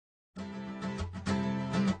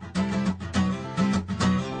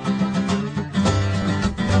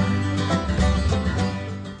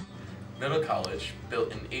College,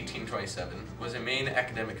 built in 1827, was a main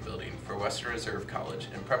academic building for Western Reserve College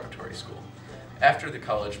and preparatory school. After the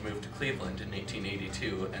college moved to Cleveland in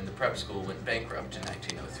 1882 and the prep school went bankrupt in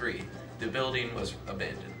 1903, the building was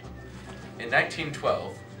abandoned. In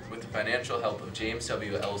 1912, with the financial help of James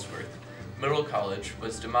W. Ellsworth, Middle College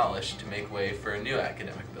was demolished to make way for a new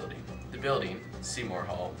academic building. The building, Seymour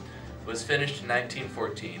Hall, was finished in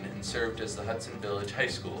 1914 and served as the Hudson Village High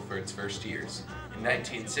School for its first years. In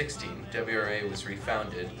 1916, WRA was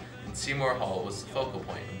refounded, and Seymour Hall was the focal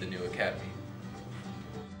point of the new academy.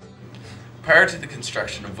 Prior to the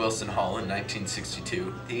construction of Wilson Hall in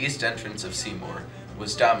 1962, the east entrance of Seymour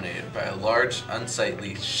was dominated by a large,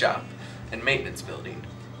 unsightly shop and maintenance building.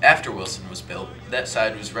 After Wilson was built, that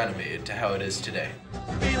side was renovated to how it is today.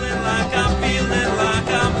 Feeling like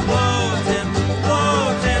I'm floating,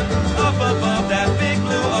 up above that big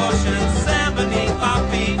blue ocean, sand beneath my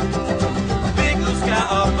feet, big blue sky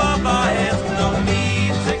above our heads, no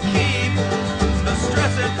need to keep the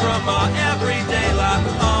stressing from our everyday life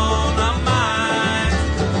on our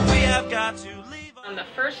minds. We have got to leave. On the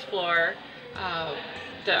first floor,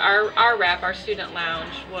 our RAP, our student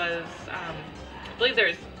lounge, was, I believe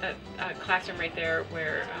there's a classroom right there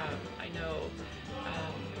where I know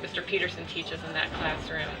Mr. Peterson teaches in that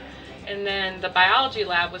classroom. And then the biology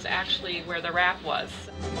lab was actually where the RAP was.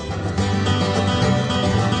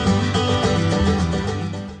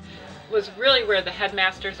 Was really where the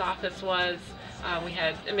headmaster's office was. We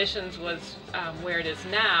had admissions was where it is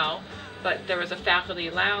now, but there was a faculty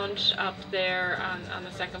lounge up there on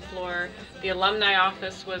the second floor. The alumni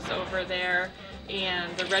office was over there,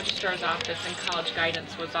 and the registrar's office and college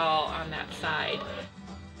guidance was all on that side.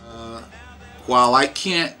 While I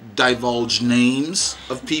can't divulge names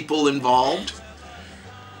of people involved,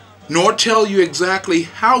 nor tell you exactly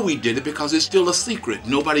how we did it because it's still a secret.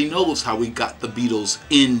 Nobody knows how we got the Beatles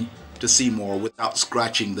into Seymour without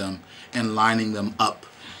scratching them and lining them up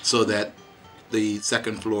so that the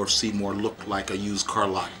second floor of Seymour looked like a used car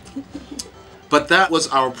lot. But that was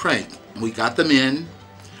our prank. We got them in.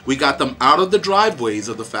 We got them out of the driveways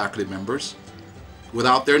of the faculty members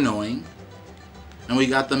without their knowing. And we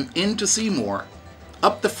got them into Seymour,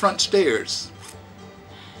 up the front stairs,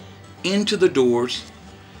 into the doors,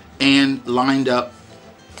 and lined up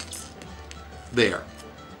there.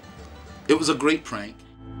 It was a great prank.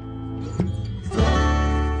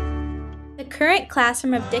 The current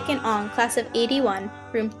classroom of Dick and Ong, class of 81,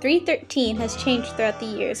 room 313, has changed throughout the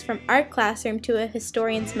years from art classroom to a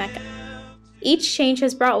historian's mecca. Each change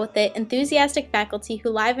has brought with it enthusiastic faculty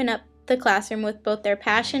who liven up the classroom with both their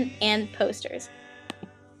passion and posters.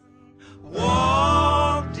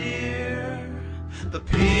 Walk, dear, the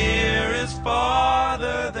pier is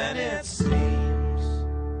farther than it seems.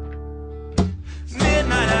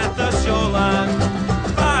 Midnight at the shoreline,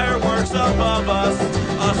 fireworks above us,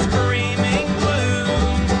 a screaming gloom.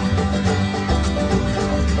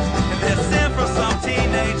 And this sent for some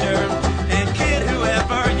teenager, and kid,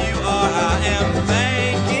 whoever you are, I am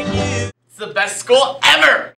thanking you. It's the best school ever!